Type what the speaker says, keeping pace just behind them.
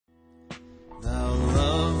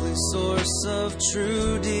only source of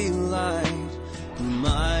true delight, whom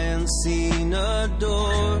I unseen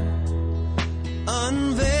adore.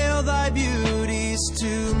 Unveil thy beauties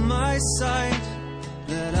to my sight,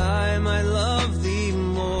 that I might love thee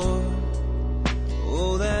more.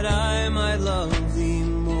 Oh, that I might love thee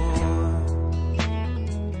more.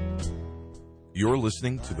 You're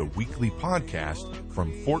listening to the weekly podcast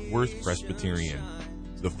from Fort Worth Presbyterian.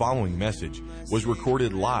 The following message was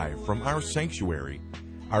recorded live from our sanctuary.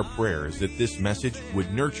 Our prayer is that this message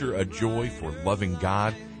would nurture a joy for loving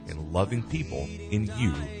God and loving people in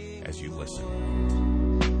you as you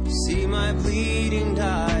listen. See my bleeding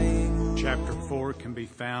dying. Chapter 4 can be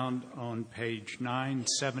found on page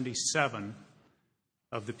 977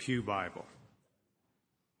 of the Pew Bible.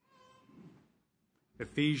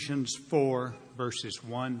 Ephesians 4, verses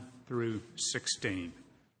 1 through 16.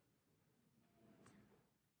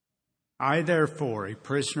 I, therefore, a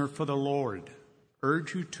prisoner for the Lord,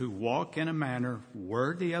 urge you to walk in a manner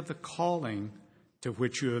worthy of the calling to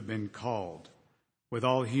which you have been called, with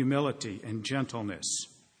all humility and gentleness,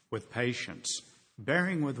 with patience,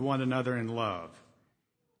 bearing with one another in love,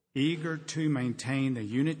 eager to maintain the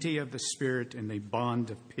unity of the Spirit in the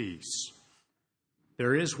bond of peace.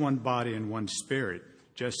 There is one body and one Spirit,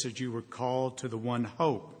 just as you were called to the one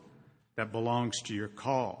hope that belongs to your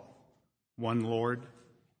call, one Lord,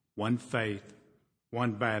 one faith,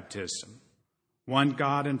 one baptism, one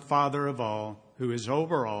God and Father of all, who is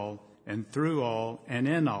over all and through all and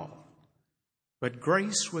in all. But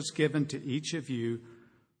grace was given to each of you,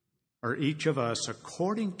 or each of us,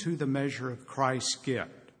 according to the measure of Christ's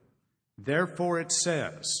gift. Therefore it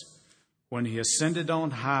says, when he ascended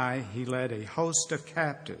on high, he led a host of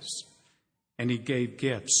captives, and he gave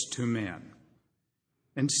gifts to men.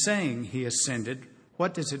 In saying he ascended,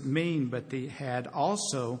 what does it mean but he had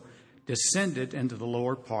also descended into the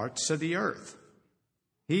lower parts of the earth?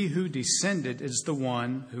 He who descended is the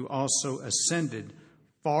one who also ascended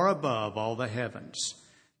far above all the heavens,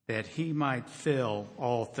 that he might fill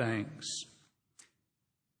all things.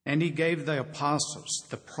 And he gave the apostles,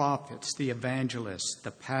 the prophets, the evangelists,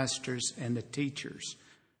 the pastors, and the teachers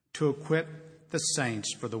to equip the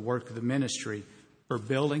saints for the work of the ministry, for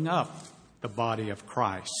building up the body of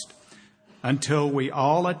Christ, until we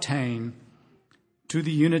all attain to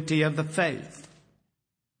the unity of the faith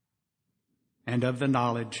and of the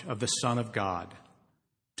knowledge of the Son of God,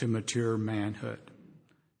 to mature manhood,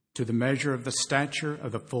 to the measure of the stature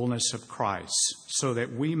of the fullness of Christ, so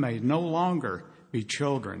that we may no longer be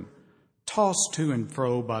children, tossed to and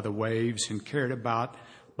fro by the waves and carried about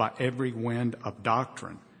by every wind of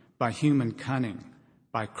doctrine, by human cunning,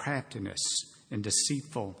 by craftiness and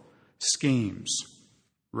deceitful schemes.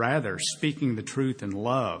 Rather, speaking the truth in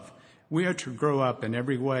love, we are to grow up in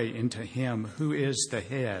every way into him who is the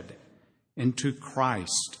head, into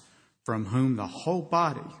Christ, from whom the whole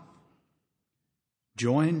body,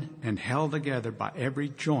 joined and held together by every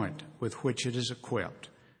joint with which it is equipped,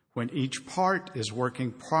 when each part is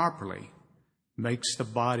working properly, makes the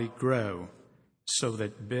body grow so that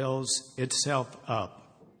it builds itself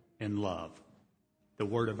up in love. The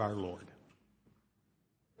word of our Lord.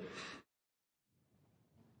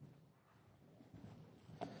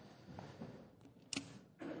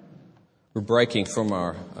 We're breaking from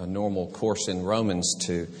our normal course in Romans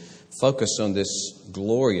to focus on this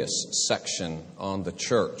glorious section on the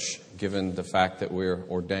church, given the fact that we're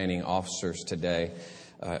ordaining officers today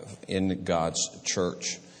in God's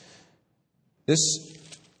church. This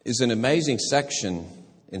is an amazing section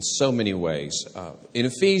in so many ways. In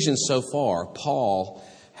Ephesians so far, Paul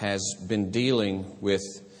has been dealing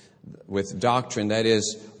with doctrine, that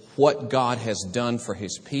is, what God has done for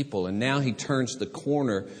his people. And now he turns the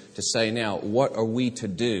corner to say, now, what are we to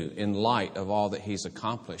do in light of all that he's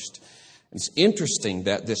accomplished? It's interesting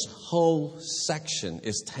that this whole section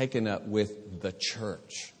is taken up with the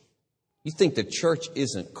church. You think the church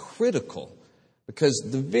isn't critical, because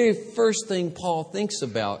the very first thing Paul thinks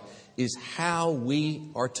about is how we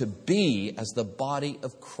are to be as the body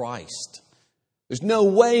of Christ. There's no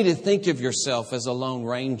way to think of yourself as a lone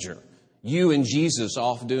ranger. You and Jesus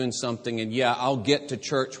off doing something, and I'll get to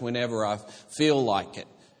church whenever I feel like it.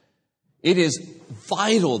 It is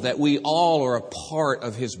vital that we all are a part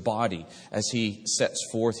of his body as he sets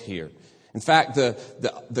forth here. In fact,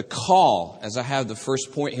 the call, as I have the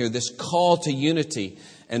first point here, this call to unity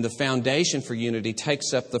and the foundation for unity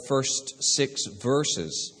takes up the first 6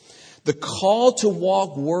 verses. The call to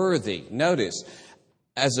walk worthy. Notice,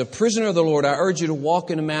 as a prisoner of the Lord, I urge you to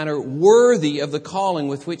walk in a manner worthy of the calling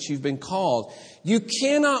with which you've been called. You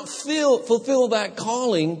cannot fulfill that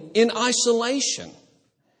calling in isolation.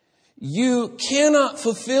 You cannot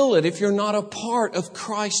fulfill it if you're not a part of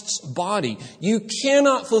Christ's body. You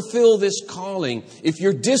cannot fulfill this calling if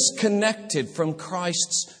you're disconnected from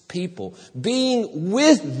Christ's people. Being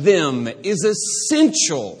with them is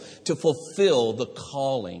essential to fulfill the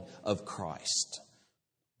calling of Christ.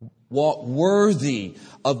 Walk worthy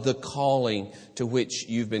of the calling to which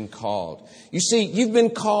you've been called. You see, you've been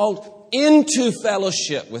called into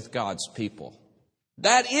fellowship with God's people.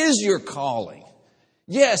 That is your calling.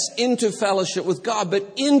 Yes, into fellowship with God,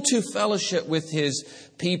 but into fellowship with His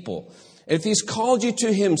people. If He's called you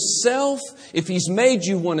to Himself, if He's made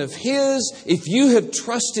you one of His, if you have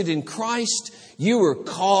trusted in Christ, you were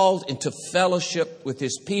called into fellowship with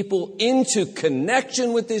His people, into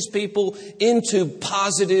connection with His people, into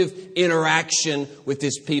positive interaction with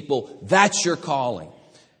His people. That's your calling.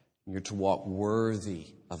 You're to walk worthy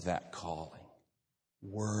of that calling,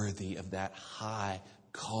 worthy of that high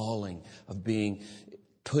calling of being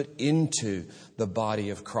put into the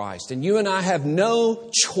body of Christ. And you and I have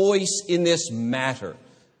no choice in this matter.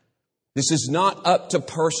 This is not up to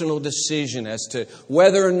personal decision as to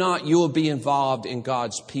whether or not you will be involved in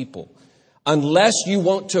God's people, unless you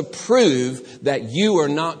want to prove that you are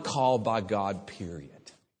not called by God,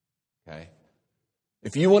 period. Okay?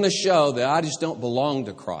 If you want to show that I just don't belong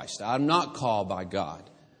to Christ, I'm not called by God,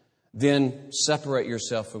 then separate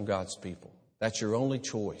yourself from God's people. That's your only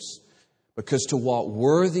choice. Because to walk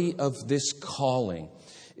worthy of this calling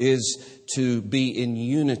is to be in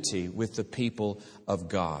unity with the people of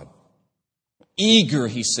God. Eager,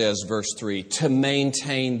 he says, verse 3, to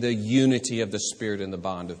maintain the unity of the Spirit in the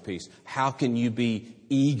bond of peace. How can you be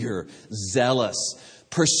eager, zealous,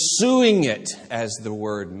 pursuing it, as the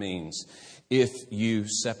word means, if you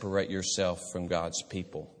separate yourself from God's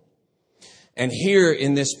people? And here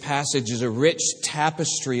in this passage is a rich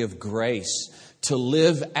tapestry of grace to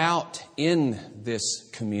live out in this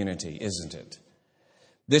community, isn't it?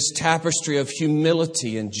 This tapestry of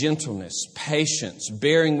humility and gentleness, patience,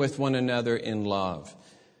 bearing with one another in love.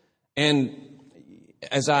 And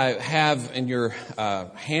as I have in your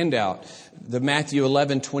handout, the Matthew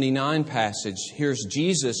 11:29 passage, here's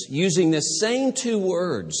Jesus using the same two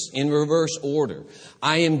words in reverse order.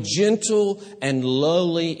 I am gentle and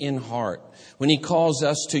lowly in heart. When He calls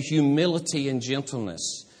us to humility and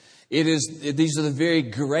gentleness, these are the very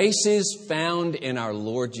graces found in our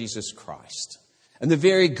Lord Jesus Christ. And the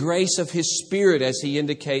very grace of His Spirit, as He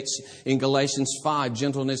indicates in Galatians 5,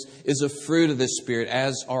 gentleness is a fruit of the Spirit,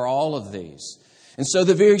 as are all of these. And so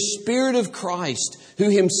the very Spirit of Christ, who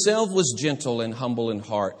Himself was gentle and humble in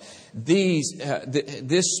heart, this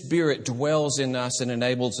Spirit dwells in us and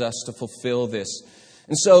enables us to fulfill this.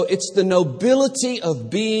 And so it's the nobility of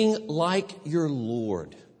being like your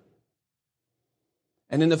Lord.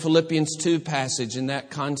 And in the Philippians 2 passage, in that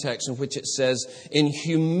context in which it says, in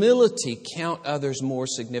humility count others more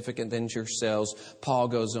significant than yourselves, Paul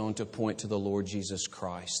goes on to point to the Lord Jesus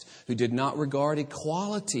Christ, who did not regard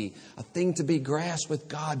equality a thing to be grasped with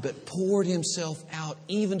God, but poured Himself out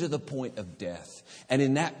even to the point of death. And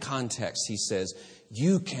in that context, he says,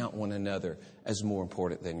 you count one another as more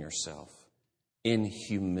important than yourself, in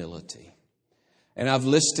humility. And I've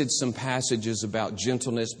listed some passages about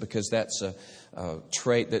gentleness because that's a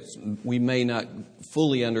trait that we may not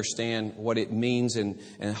fully understand what it means. And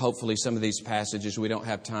hopefully some of these passages, we don't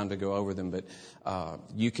have time to go over them, but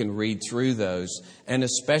you can read through those. And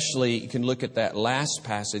especially you can look at that last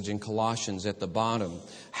passage in Colossians at the bottom,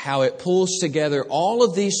 how it pulls together all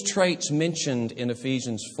of these traits mentioned in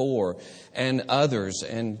Ephesians 4 and others,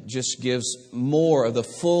 and just gives more of the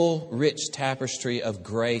full, rich tapestry of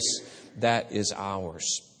grace that is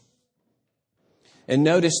ours. And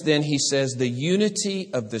notice then he says the unity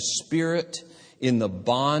of the Spirit in the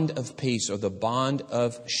bond of peace, or the bond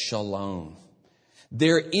of shalom.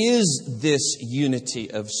 There is this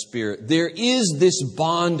unity of spirit. There is this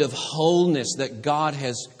bond of wholeness that God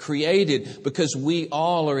has created because we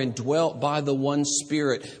all are indwelt by the one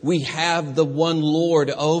Spirit. We have the one Lord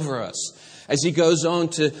over us. As he goes on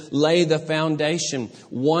to lay the foundation,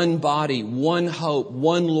 one body, one hope,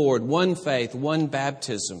 one Lord, one faith, one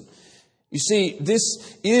baptism. You see,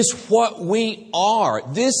 this is what we are.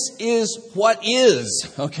 This is what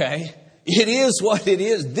is, okay? It is what it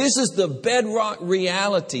is. This is the bedrock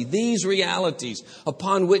reality, these realities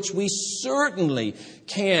upon which we certainly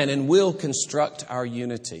can and will construct our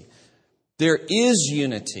unity. There is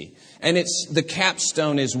unity, and the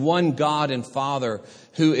capstone is one God and Father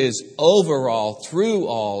who is over all, through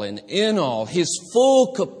all, and in all. His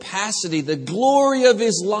full capacity, the glory of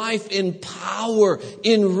His life in power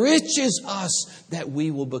enriches us that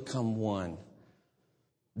we will become one,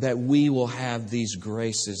 that we will have these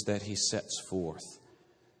graces that He sets forth.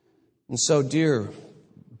 And so, dear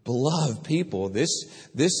beloved people, this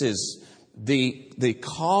is the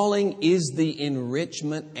calling is the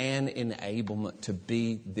enrichment and enablement to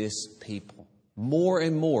be this people. More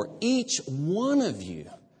and more. Each one of you.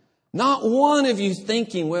 Not one of you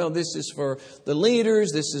thinking, well, this is for the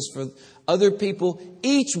leaders, this is for other people.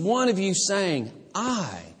 Each one of you saying,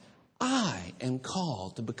 I am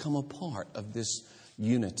called to become a part of this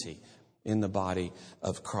unity in the body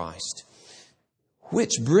of Christ.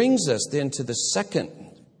 Which brings us then to the second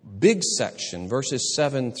big section, verses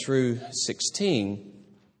 7 through 16,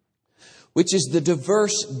 which is the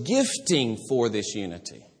diverse gifting for this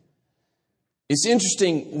unity. It's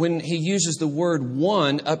interesting when he uses the word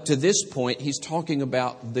one up to this point, he's talking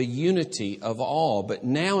about the unity of all. But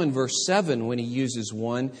now in verse 7, when he uses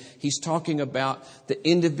one, he's talking about the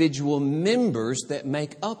individual members that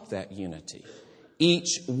make up that unity.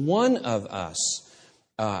 Each one of us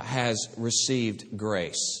has received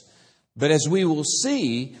grace. But as we will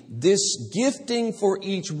see, this gifting for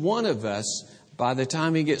each one of us, by the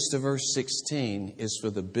time he gets to verse 16, is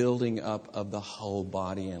for the building up of the whole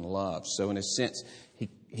body in love. So in a sense,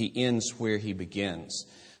 he ends where he begins,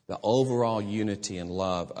 the overall unity and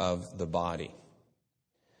love of the body.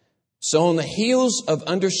 So on the heels of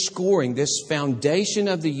underscoring this foundation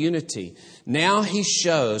of the unity, now he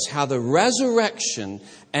shows how the resurrection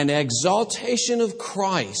and exaltation of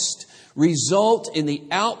Christ result in the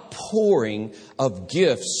outpouring of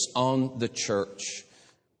gifts on the church.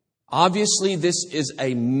 Obviously, this is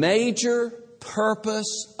a major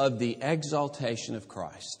purpose of the exaltation of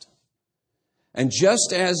Christ. And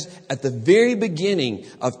just as at the very beginning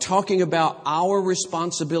of talking about our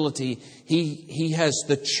responsibility, he has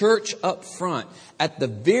the church up front. At the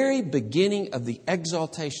very beginning of the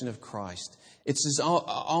exaltation of Christ, it's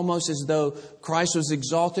almost as though Christ was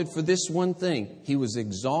exalted for this one thing. He was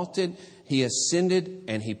exalted, He ascended,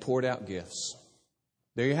 and He poured out gifts.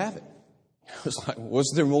 There you have it. It was like,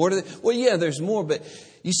 was there more to that? Well, yeah, there's more, but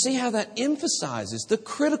you see how that emphasizes the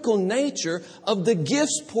critical nature of the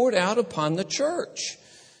gifts poured out upon the church.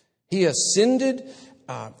 He ascended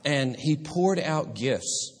and He poured out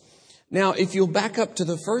gifts. Now, if you'll back up to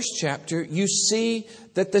the first chapter, you see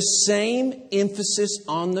that the same emphasis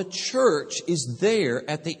on the church is there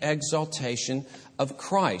at the exaltation of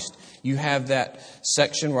Christ. You have that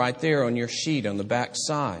section right there on your sheet on the back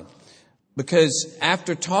side. Because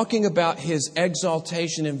after talking about His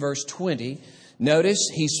exaltation in verse 20, notice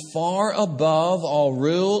He's far above all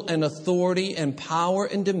rule and authority and power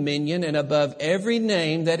and dominion and above every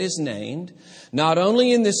name that is named, not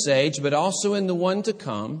only in this age, but also in the one to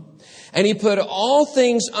come. And He put all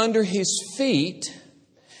things under His feet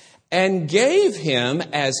and gave Him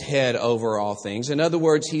as head over all things. In other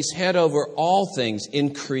words, He's head over all things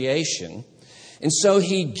in creation. And so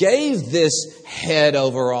He gave this head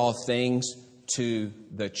over all things to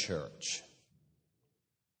the church.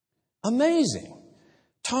 Amazing.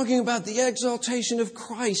 Talking about the exaltation of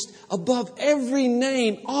Christ above every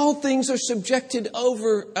name. All things are subjected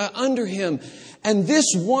under Him. And this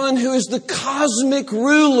one who is the cosmic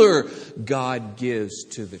ruler, God gives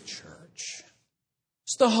to the church.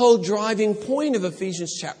 It's the whole driving point of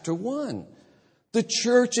Ephesians chapter 1. The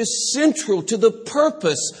church is central to the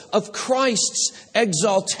purpose of Christ's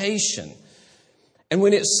exaltation. And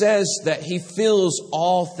when it says that He fills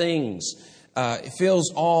all things,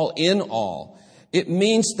 fills all in all, it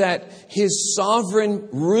means that His sovereign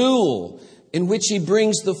rule, in which He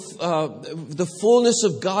brings the fullness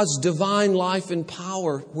of God's divine life and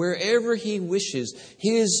power wherever He wishes,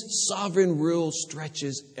 His sovereign rule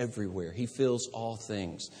stretches everywhere. He fills all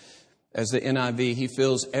things. As the NIV, He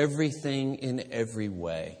fills everything in every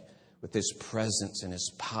way with His presence and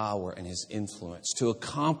His power and His influence to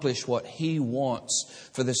accomplish what He wants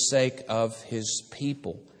for the sake of His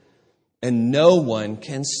people. And no one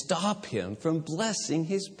can stop Him from blessing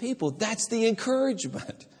His people. That's the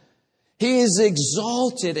encouragement. He is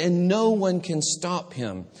exalted and no one can stop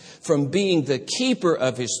Him from being the keeper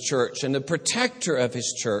of His church and the protector of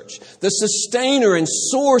His church, the sustainer and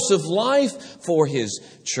source of life for His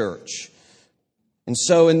church. And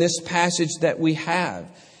so in this passage that we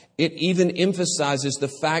have, it even emphasizes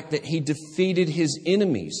the fact that He defeated His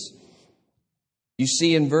enemies. You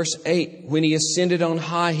see in verse 8, when He ascended on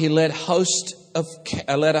high, He led a host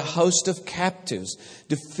of captives,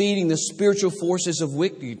 defeating the spiritual forces of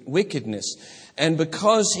wickedness. And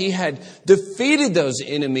because He had defeated those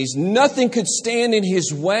enemies, nothing could stand in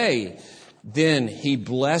His way. Then He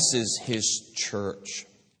blesses His church.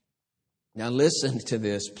 Now listen to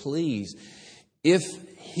this, please. If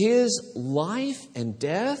His life and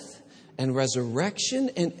death and resurrection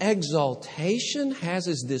and exaltation has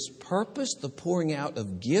as this purpose the pouring out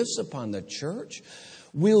of gifts upon the church,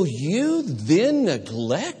 will you then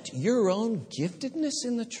neglect your own giftedness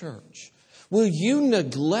in the church? Will you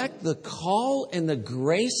neglect the call and the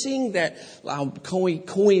gracing that, I'll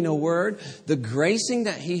coin a word, the gracing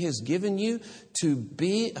that He has given you to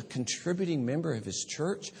be a contributing member of His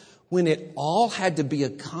church when it all had to be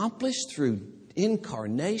accomplished through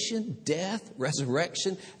incarnation, death,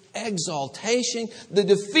 resurrection, exaltation, the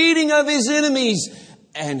defeating of His enemies,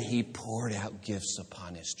 and He poured out gifts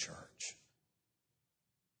upon His church?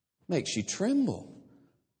 Makes you tremble.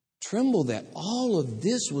 Tremble that all of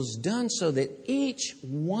this was done so that each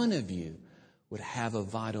one of you would have a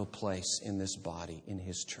vital place in this body, in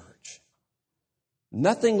His church.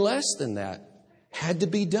 Nothing less than that had to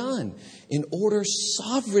be done in order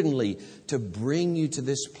sovereignly to bring you to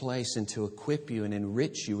this place and to equip you and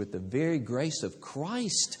enrich you with the very grace of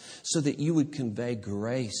Christ so that you would convey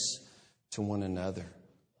grace to one another.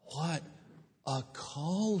 What a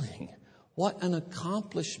calling! What an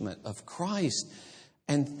accomplishment of Christ!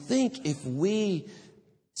 And think if we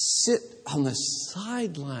sit on the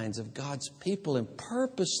sidelines of God's people and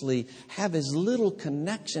purposely have as little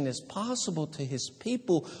connection as possible to His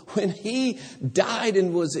people when He died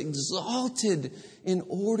and was exalted in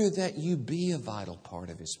order that you be a vital part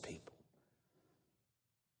of His people.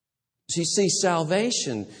 So you see,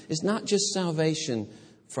 salvation is not just salvation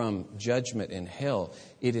from judgment in hell.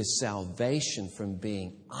 It is salvation from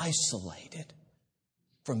being isolated,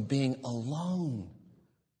 from being alone,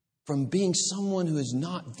 from being someone who is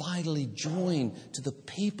not vitally joined to the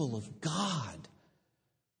people of God.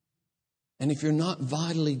 And if you're not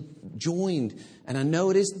vitally joined, and I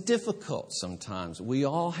know it is difficult sometimes. We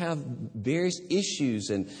all have various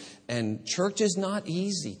issues, and church is not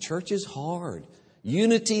easy. Church is hard.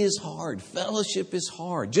 Unity is hard. Fellowship is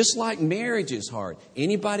hard. Just like marriage is hard.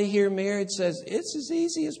 Anybody here married says, it's as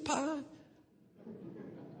easy as pie?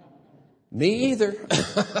 Me either.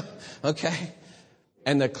 Okay?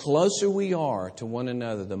 And the closer we are to one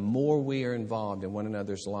another, the more we are involved in one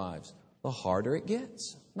another's lives, the harder it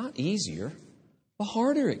gets. Not easier, the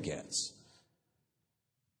harder it gets.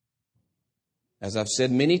 As I've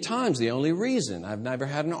said many times, the only reason I've never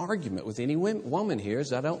had an argument with any woman here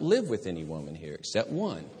is I don't live with any woman here except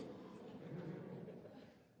one.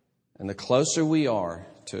 And the closer we are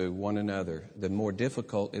to one another, the more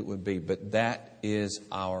difficult it would be. But that is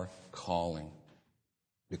our calling,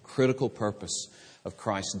 the critical purpose of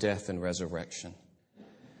Christ's death and resurrection.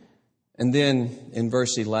 And then in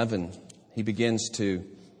verse 11, he begins to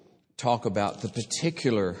talk about the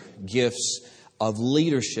particular gifts of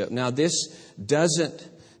leadership. Now, this doesn't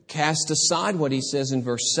cast aside what he says in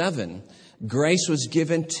verse 7. Grace was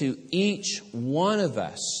given to each one of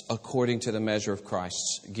us according to the measure of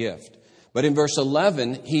Christ's gift. But in verse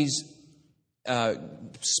 11, he's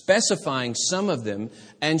specifying some of them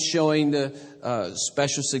and showing the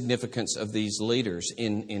special significance of these leaders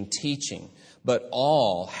in teaching. But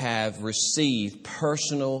all have received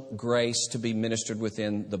personal grace to be ministered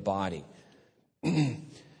within the body.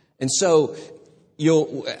 And so,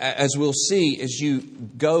 as we'll see, as you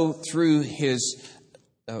go through his,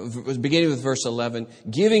 beginning with verse 11,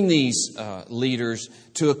 giving these leaders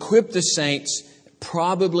to equip the saints.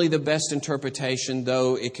 Probably the best interpretation,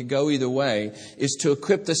 though it could go either way, is to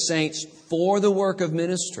equip the saints for the work of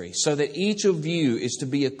ministry, so that each of you is to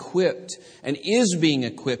be equipped and is being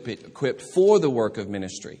equipped for the work of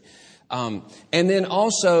ministry. And then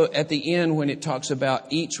also at the end, when it talks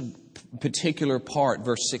about each particular part,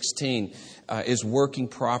 verse 16, is working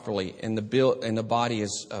properly and the body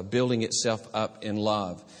is building itself up in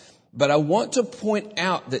love. But I want to point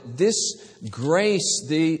out that this grace,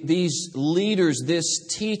 these leaders, this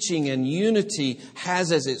teaching and unity has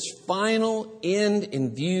as its final end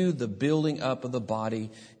in view the building up of the body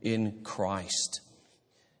in Christ.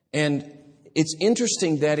 And it's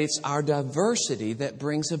interesting that it's our diversity that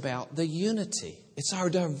brings about the unity. It's our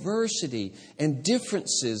diversity and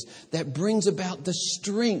differences that brings about the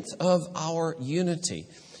strength of our unity.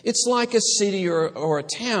 It's like a city or a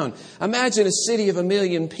town. Imagine a city of 1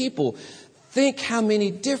 million people. Think how many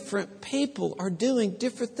different people are doing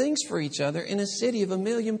different things for each other in a city of 1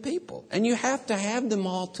 million people. And you have to have them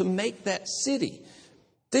all to make that city.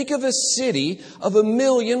 Think of a city of 1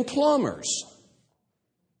 million plumbers.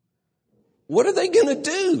 What are they going to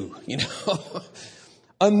do?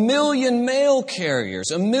 1 million mail carriers,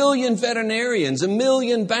 1 million veterinarians, 1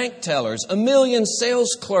 million bank tellers, 1 million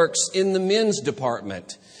sales clerks in the men's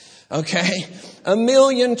department. Okay? 1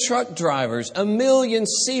 million truck drivers, 1 million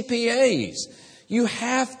CPAs. You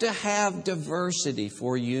have to have diversity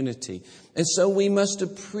for unity. And so we must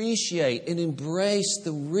appreciate and embrace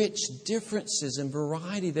the rich differences and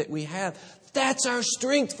variety that we have. That's our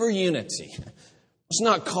strength for unity. It's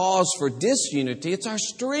not cause for disunity. It's our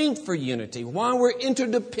strength for unity. Why we're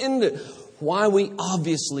interdependent. Why we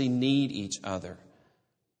obviously need each other.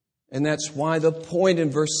 And that's why the point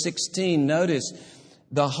in verse 16, notice,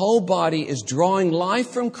 the whole body is drawing life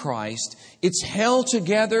from Christ. It's held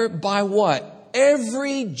together by what?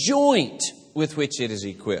 Every joint with which it is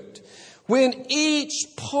equipped. When each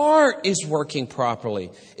part is working properly,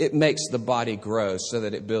 it makes the body grow so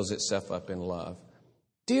that it builds itself up in love.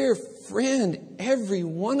 Dear friend, every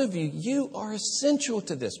one of you, you are essential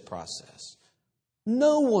to this process.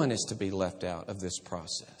 No one is to be left out of this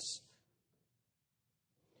process.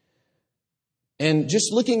 And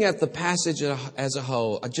just looking at the passage as a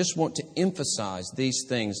whole, I just want to emphasize these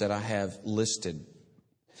things that I have listed.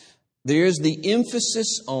 There's the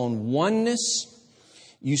emphasis on oneness.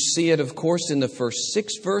 You see it, of course, in the first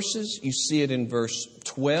 6 verses. You see it in verse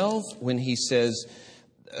 12 when he says,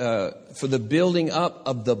 for the building up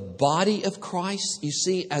of the body of Christ. You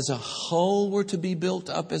see, as a whole, we're to be built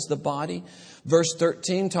up as the body. Verse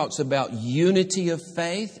 13 talks about unity of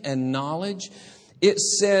faith and knowledge. It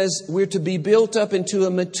says we're to be built up into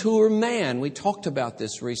a mature man. We talked about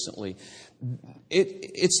this recently.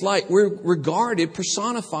 It's like we're regarded,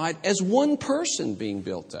 personified as one person being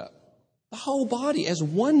built up. The whole body as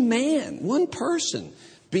one man, one person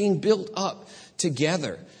being built up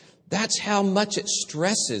together. That's how much it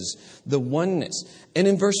stresses the oneness. And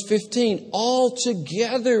in verse 15, all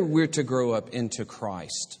together we're to grow up into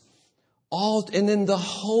Christ. And then the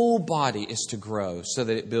whole body is to grow so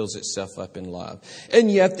that it builds itself up in love. And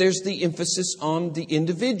yet there's the emphasis on the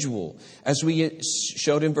individual. As we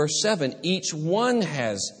showed in verse 7, each one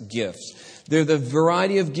has gifts. They're the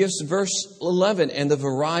variety of gifts, verse 11, and the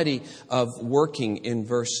variety of working in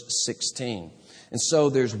verse 16. And so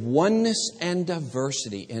there's oneness and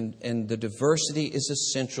diversity, and the diversity is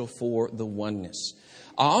essential for the oneness.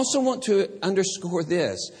 I also want to underscore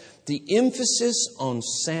this. The emphasis on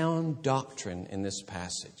sound doctrine in this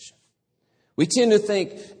passage. We tend to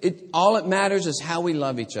think all that matters is how we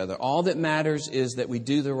love each other. All that matters is that we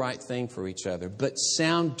do the right thing for each other. But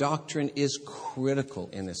sound doctrine is critical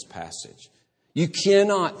in this passage. You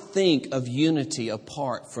cannot think of unity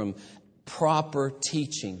apart from proper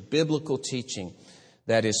teaching, biblical teaching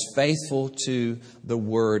that is faithful to the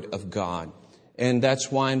Word of God. And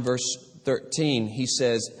that's why in verse 13 he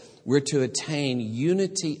says, we're to attain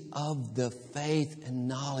unity of the faith and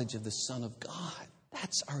knowledge of the Son of God.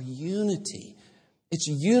 That's our unity. It's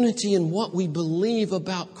unity in what we believe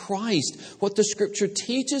about Christ, what the Scripture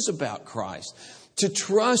teaches about Christ. To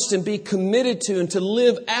trust and be committed to and to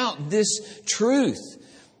live out this truth.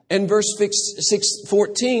 And verse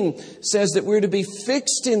 14 says that we're to be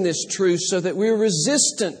fixed in this truth so that we're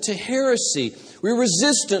resistant to heresy. We're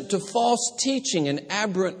resistant to false teaching and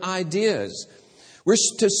aberrant ideas. We're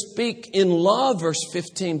to speak in love, verse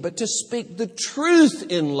 15, but to speak the truth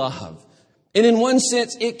in love. And in one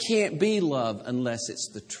sense, it can't be love unless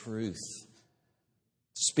it's the truth.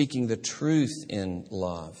 Speaking the truth in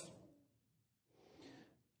love.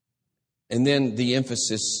 And then the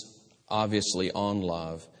emphasis, obviously, on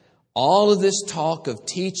love. All of this talk of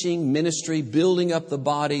teaching, ministry, building up the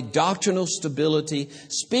body, doctrinal stability,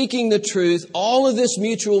 speaking the truth, all of this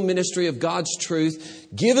mutual ministry of God's truth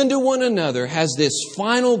given to one another has this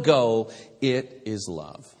final goal. It is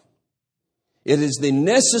love. It is the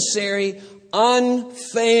necessary,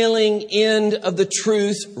 unfailing end of the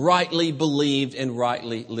truth rightly believed and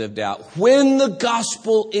rightly lived out. When the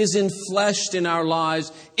gospel is enfleshed in our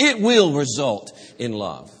lives, it will result in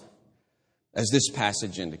love, as this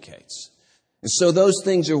passage indicates. And so those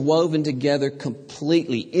things are woven together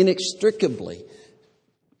completely, inextricably.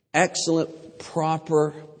 Excellent,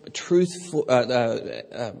 proper, truthful,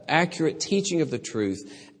 accurate teaching of the truth,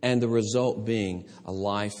 and the result being a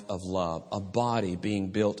life of love, a body being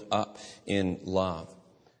built up in love.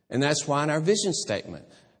 And that's why in our vision statement,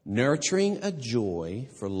 nurturing a joy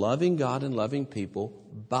for loving God and loving people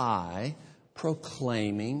by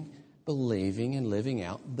proclaiming, believing, and living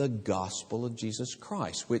out the gospel of Jesus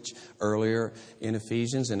Christ, which earlier in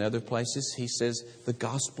Ephesians and other places he says the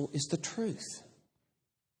gospel is the truth.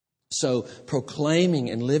 So proclaiming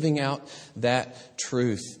and living out that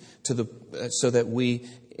truth so that we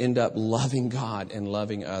end up loving God and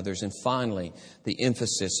loving others. And finally, the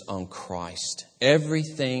emphasis on Christ.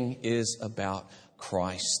 Everything is about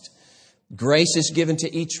Christ. Grace is given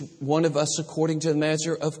to each one of us according to the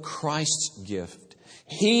measure of Christ's gift.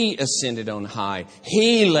 He ascended on high.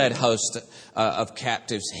 He led hosts of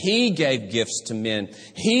captives. He gave gifts to men.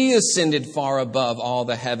 He ascended far above all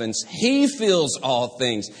the heavens. He fills all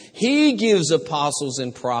things. He gives apostles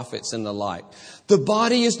and prophets and the like. The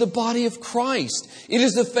body is the body of Christ. It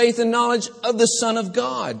is the faith and knowledge of the Son of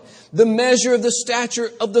God. The measure of the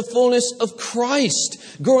stature of the fullness of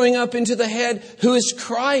Christ, growing up into the head who is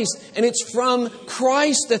Christ. And it's from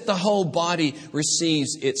Christ that the whole body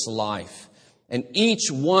receives its life. And each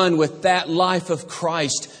one with that life of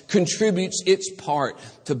Christ contributes its part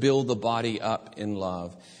to build the body up in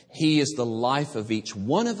love. He is the life of each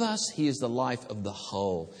one of us. He is the life of the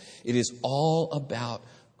whole. It is all about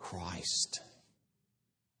Christ.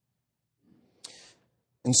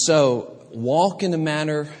 And so, walk in a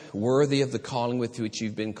manner worthy of the calling with which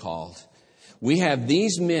you've been called. We have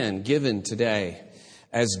these men given today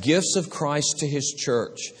as gifts of Christ to His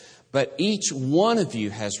church. But each one of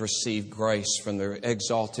you has received grace from the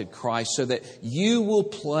exalted Christ so that you will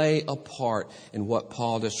play a part in what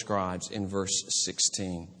Paul describes in verse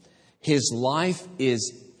 16. His life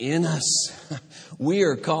is in us. We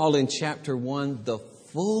are called in chapter 1 the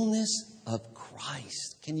fullness of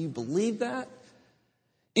Christ. Can you believe that?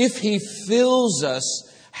 If He fills us,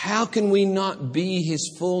 how can we not be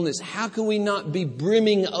His fullness? How can we not be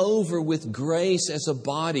brimming over with grace as a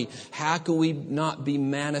body? How can we not be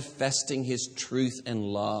manifesting His truth and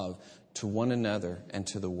love to one another and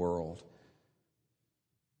to the world?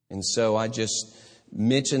 And so I just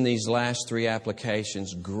mention these last three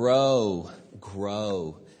applications. Grow.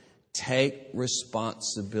 Take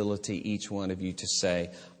responsibility, each one of you, to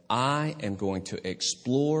say, I am going to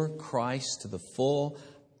explore Christ to the full.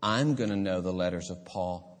 I'm going to know the letters of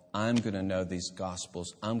Paul. I'm going to know these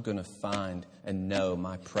Gospels. I'm going to find and know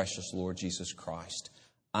my precious Lord Jesus Christ.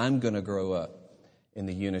 I'm going to grow up in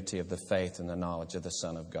the unity of the faith and the knowledge of the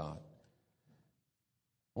Son of God.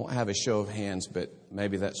 I won't have a show of hands, but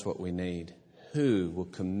maybe that's what we need. Who will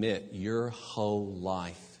commit your whole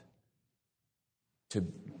life to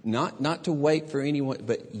not to wait for anyone,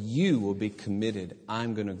 but you will be committed.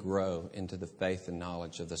 I'm going to grow into the faith and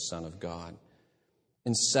knowledge of the Son of God.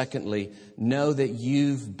 And secondly, know that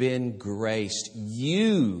you've been graced.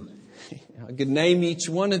 I could name each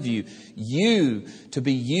one of you. You to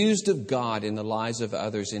be used of God in the lives of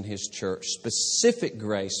others in His church. Specific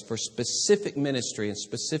grace for specific ministry and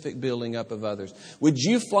specific building up of others. Would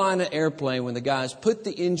you fly in an airplane when the guys put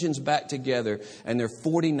the engines back together and there are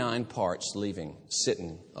 49 parts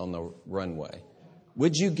sitting on the runway?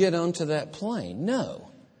 Would you get onto that plane? No.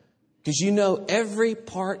 Because you know every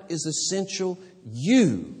part is essential.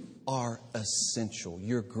 You are essential.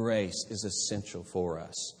 Your grace is essential for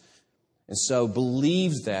us. And so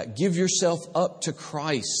believe that. Give yourself up to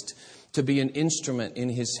Christ to be an instrument in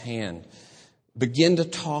His hand. Begin to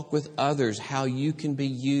talk with others how you can be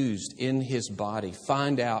used in His body.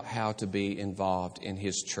 Find out how to be involved in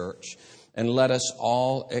His church. And let us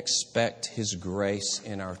all expect His grace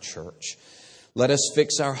in our church. Let us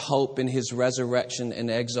fix our hope in His resurrection and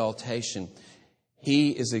exaltation.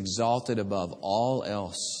 He is exalted above all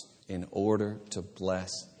else in order to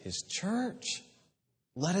bless His church.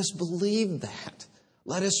 Let us believe that.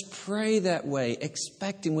 Let us pray that way,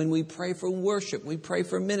 expecting when we pray for worship, we pray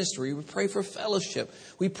for ministry, we pray for fellowship,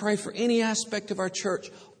 we pray for any aspect of our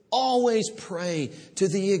church. Always pray to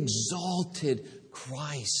the exalted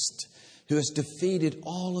Christ who has defeated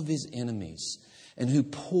all of His enemies and who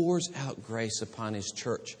pours out grace upon His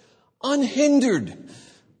church unhindered,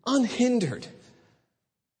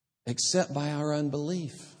 except by our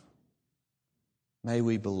unbelief. May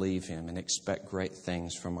we believe Him and expect great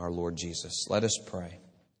things from our Lord Jesus. Let us pray.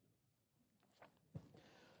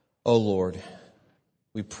 O Lord,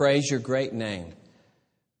 we praise Your great name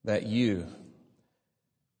that You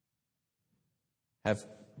have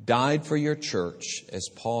died for Your church, as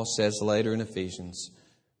Paul says later in Ephesians,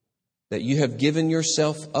 that You have given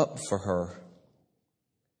Yourself up for her,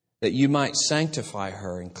 that You might sanctify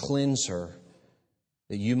her and cleanse her,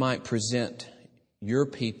 that You might present Your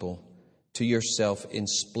people to Yourself in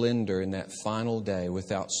splendor in that final day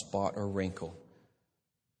without spot or wrinkle.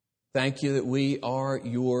 Thank You that we are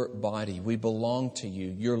Your body. We belong to You.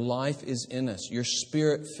 Your life is in us. Your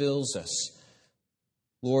Spirit fills us.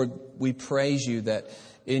 Lord, we praise You that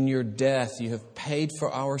in Your death You have paid for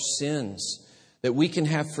our sins, that we can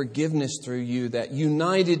have forgiveness through You, that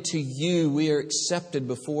united to You we are accepted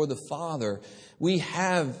before the Father. We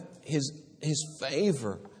have His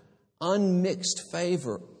favor, unmixed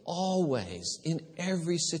favor, always, in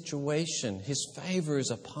every situation. His favor is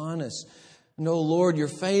upon us. And, oh Lord, your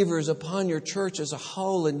favor is upon your church as a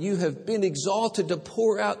whole, and you have been exalted to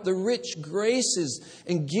pour out the rich graces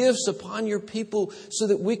and gifts upon your people so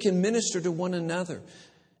that we can minister to one another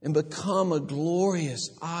and become a glorious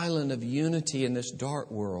island of unity in this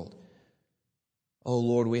dark world. Oh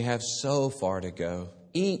Lord, we have so far to go.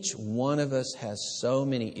 Each one of us has so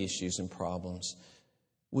many issues and problems.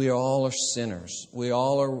 We all are sinners. We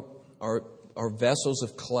all are vessels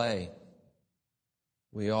of clay.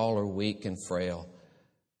 We all are weak and frail.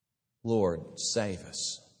 Lord, save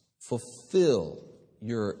us. Fulfill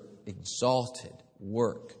your exalted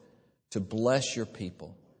work to bless your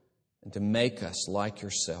people and to make us like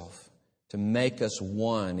yourself, to make us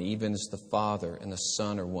one, even as the Father and the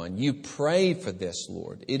Son are one. You pray for this,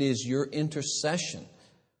 Lord. It is your intercession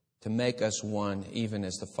to make us one, even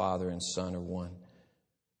as the Father and Son are one.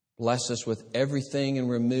 Bless us with everything and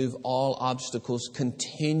remove all obstacles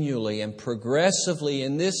continually and progressively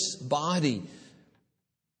in this body,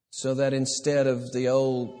 so that instead of the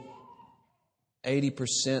old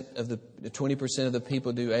 20% of the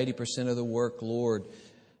people do 80% of the work, Lord,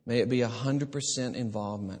 may it be 100%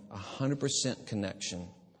 involvement, 100% connection,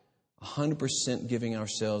 100% giving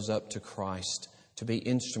ourselves up to Christ to be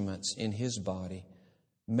instruments in His body.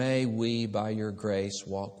 May we, by your grace,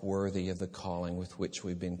 walk worthy of the calling with which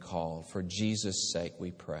we've been called. For Jesus' sake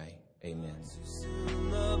we pray. Amen.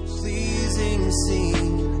 The pleasing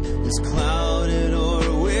scene is clouded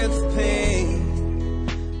or with pain.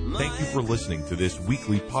 Thank you for listening to this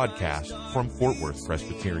weekly podcast from Fort Worth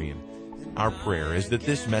Presbyterian. Our prayer is that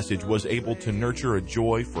this message was able to nurture a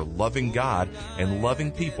joy for loving God and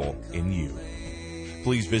loving people in you.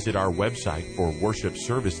 Please visit our website for worship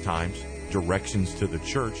service times, directions to the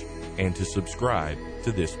church, and to subscribe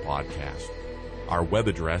to this podcast. Our web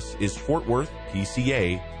address is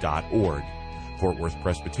fortworthpca.org. Fort Worth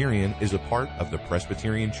Presbyterian is a part of the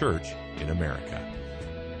Presbyterian Church in America.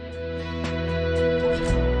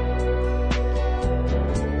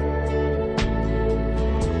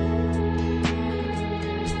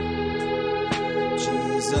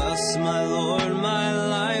 Jesus, my Lord, my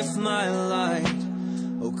life, my light.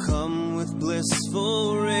 Oh, come with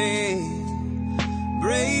blissful ray.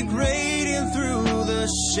 Break radiant through the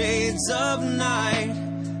shades of night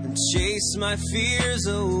and chase my fears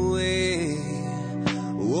away.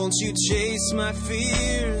 Won't you chase my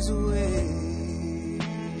fears away?